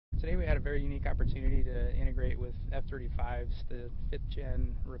Today we had a very unique opportunity to integrate with F-35s, the 5th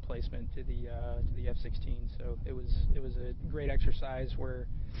gen replacement to the F-16. So it was a great exercise where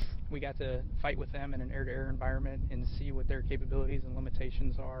we got to fight with them in an air-to-air environment and see what their capabilities and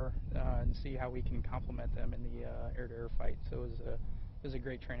limitations are, and see how we can complement them in the air-to-air fight. So it was a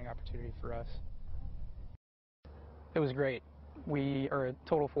great training opportunity for us. It was great. We are a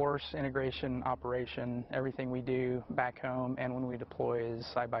total force integration operation. Everything we do back home and when we deploy is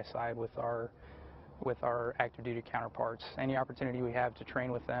side by side with our active duty counterparts. Any opportunity we have to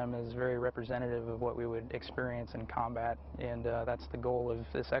train with them is very representative of what we would experience in combat, and that's the goal of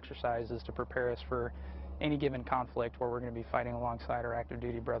this exercise, is to prepare us for any given conflict where we're going to be fighting alongside our active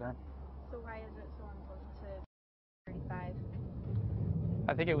duty brethren. So why is it so important to 35?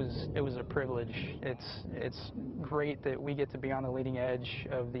 I think it was a privilege. It's great that we get to be on the leading edge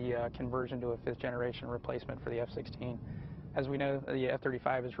of the conversion to a 5th generation replacement for the F-16. As we know, the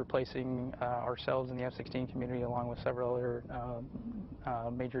F-35 is replacing ourselves in the F-16 community along with several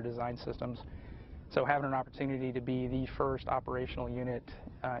other major design systems. So having an opportunity to be the first operational unit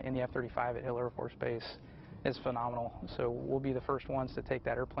in the F-35 at Hill Air Force Base is phenomenal. So we'll be the first ones to take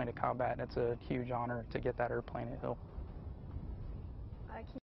that airplane to combat, and it's a huge honor to get that airplane at Hill.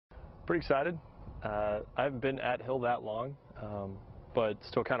 Pretty excited. I haven't been at Hill that long, but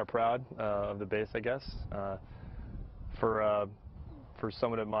still kind of proud of the base, I guess. For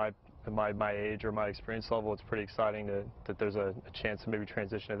someone at my age or my experience level, it's pretty exciting that there's a chance to maybe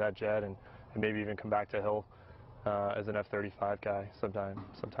transition to that jet and maybe even come back to Hill as an F-35 guy sometime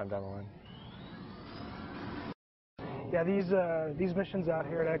down the line. Yeah, these missions out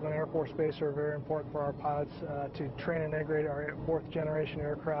here at Eglin Air Force Base are very important for our pilots to train and integrate our 4th generation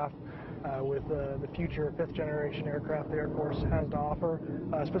aircraft with the future 5th generation aircraft the Air Force has to offer.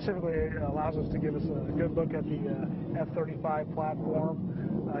 Specifically, it allows us to give us a good look at the F-35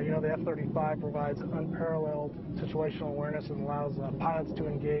 platform. You know, the F-35 provides unparalleled situational awareness and allows pilots to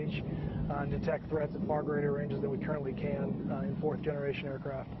engage and detect threats at far greater ranges than we currently can in 4th generation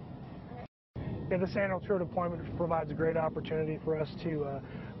aircraft. Yeah, this annual tour deployment provides a great opportunity for us to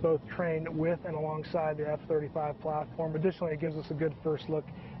both train with and alongside the F-35 platform. Additionally, it gives us a good first look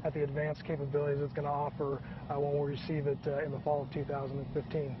at the advanced capabilities it's going to offer when we receive it in the fall of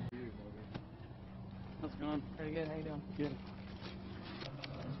 2015. How's it going? Pretty good. How you doing? Good.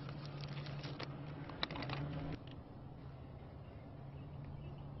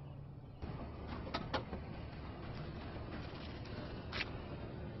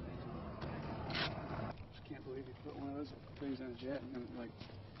 Can't believe you put one of those things on a jet and then it, like,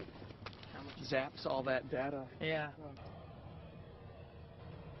 zaps all that data. Yeah.